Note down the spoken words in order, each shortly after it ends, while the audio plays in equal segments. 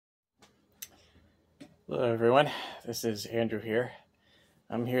Hello everyone, this is Andrew here.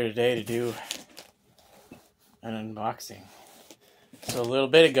 I'm here today to do an unboxing. So a little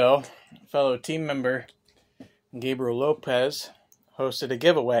bit ago, fellow team member Gabriel Lopez hosted a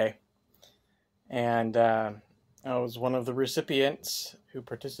giveaway, and I was one of the recipients who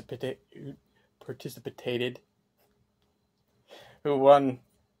participated, who won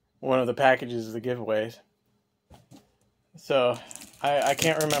one of the packages of the giveaways. So I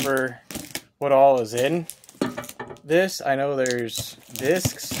can't remember what all is in this. I know there's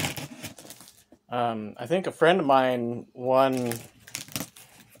discs. I think a friend of mine won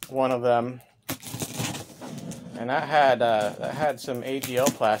one of them, and that had some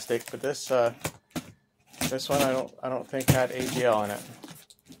AGL plastic, but this one I don't think had AGL in it.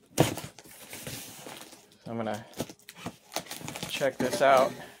 So I'm gonna check this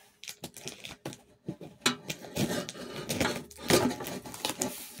out.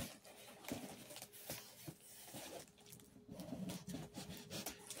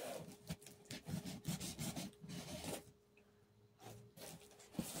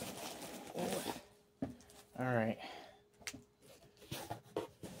 All right.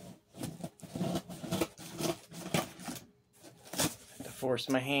 Have to force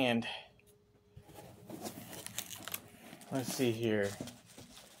my hand. Let's see here.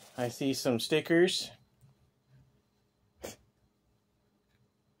 I see some stickers.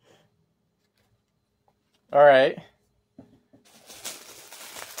 All right.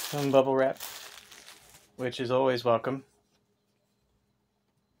 Some bubble wrap, which is always welcome.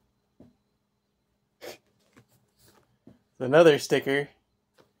 Another sticker.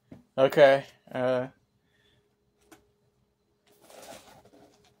 Okay. I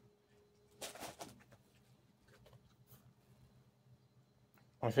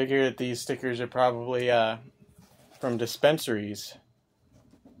figure that these stickers are probably from dispensaries.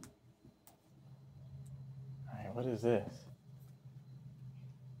 Alright, what is this?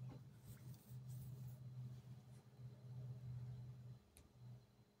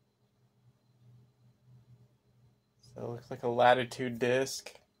 So it looks like a latitude disc.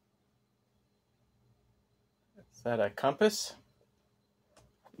 Is that a compass?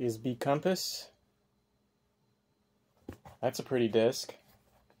 USB compass. That's a pretty disc.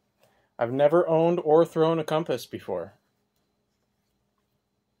 I've never owned or thrown a compass before.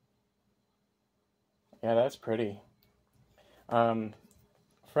 Yeah, that's pretty. A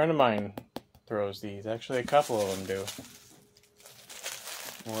friend of mine throws these. Actually, a couple of them do.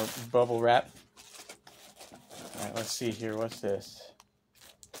 More bubble wrap. Alright, let's see here. What's this?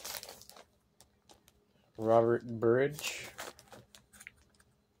 Robert Bergs.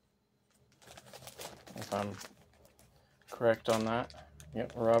 If I'm correct on that.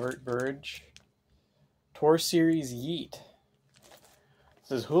 Yep, Robert Bergs. Tour Series Yeet.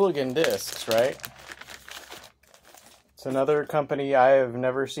 This is Hooligan Discs, right? It's another company I have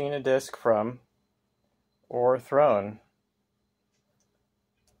never seen a disc from or thrown.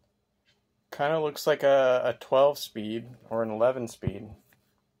 Kind of looks like a 12 speed or an 11 speed.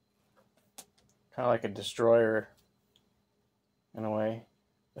 Kind of like a destroyer in a way.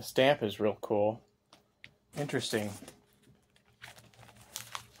 The stamp is real cool. Interesting.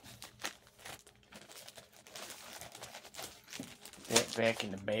 Get back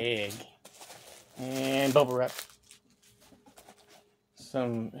in the bag. And bubble wrap.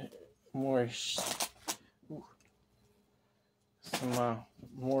 Some more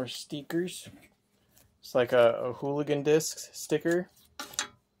more stickers. It's like a Hooligan Discs sticker.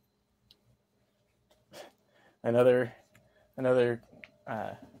 Another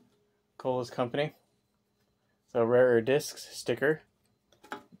Cola's company. So Rare Discs sticker,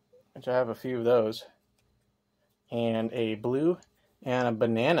 which I have a few of those, and a blue and a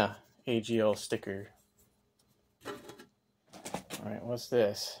banana AGL sticker. All right, what's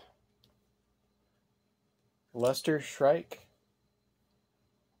this? Luster Shrike.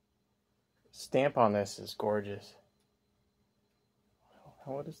 Stamp on this is gorgeous.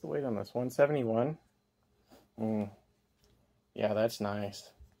 What is the weight on this? 171? Yeah, that's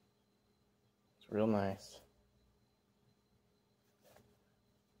nice. It's real nice.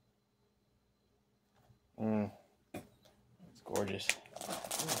 It's gorgeous.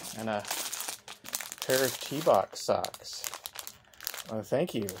 And a pair of T-Box socks. Oh,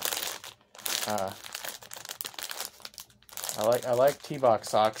 thank you. I like T-Box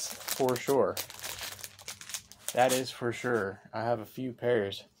socks for sure. That is for sure. I have a few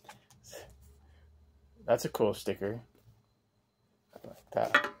pairs. That's a cool sticker. I like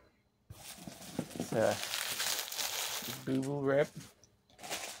that. It's boo-boo wrap.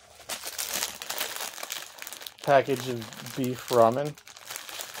 Package of beef ramen.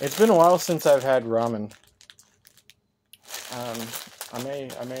 It's been a while since I've had ramen. I may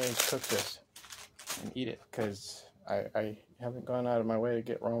cook this and eat it because I haven't gone out of my way to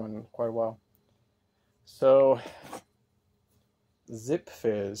get ramen in quite a while. So, Zip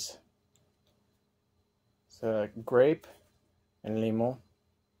Fizz. It's grape and limon.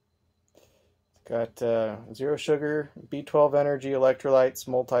 It's got zero sugar, B12 energy, electrolytes,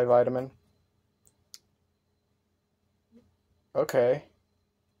 multivitamin. Okay.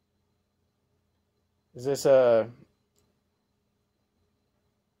 Is this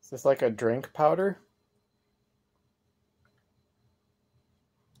like a drink powder?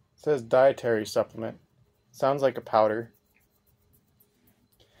 It says dietary supplement. Sounds like a powder.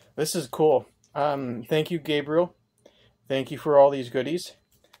 This is cool. Thank you, Gabriel. Thank you for all these goodies.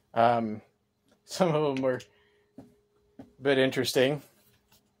 Some of them were a bit interesting.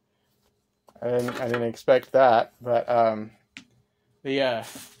 I didn't expect that, but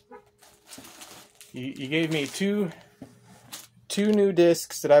you gave me two new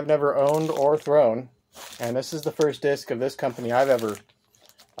discs that I've never owned or thrown, and this is the first disc of this company I've ever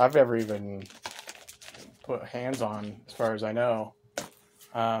even put hands on, as far as I know.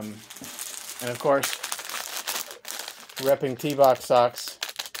 And of course, repping T-Box Sox.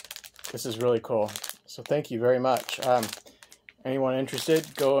 This is really cool. So thank you very much. Anyone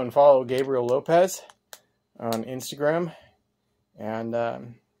interested, go and follow Gabriel Lopez on Instagram and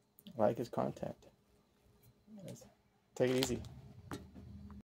like his content. Take it easy.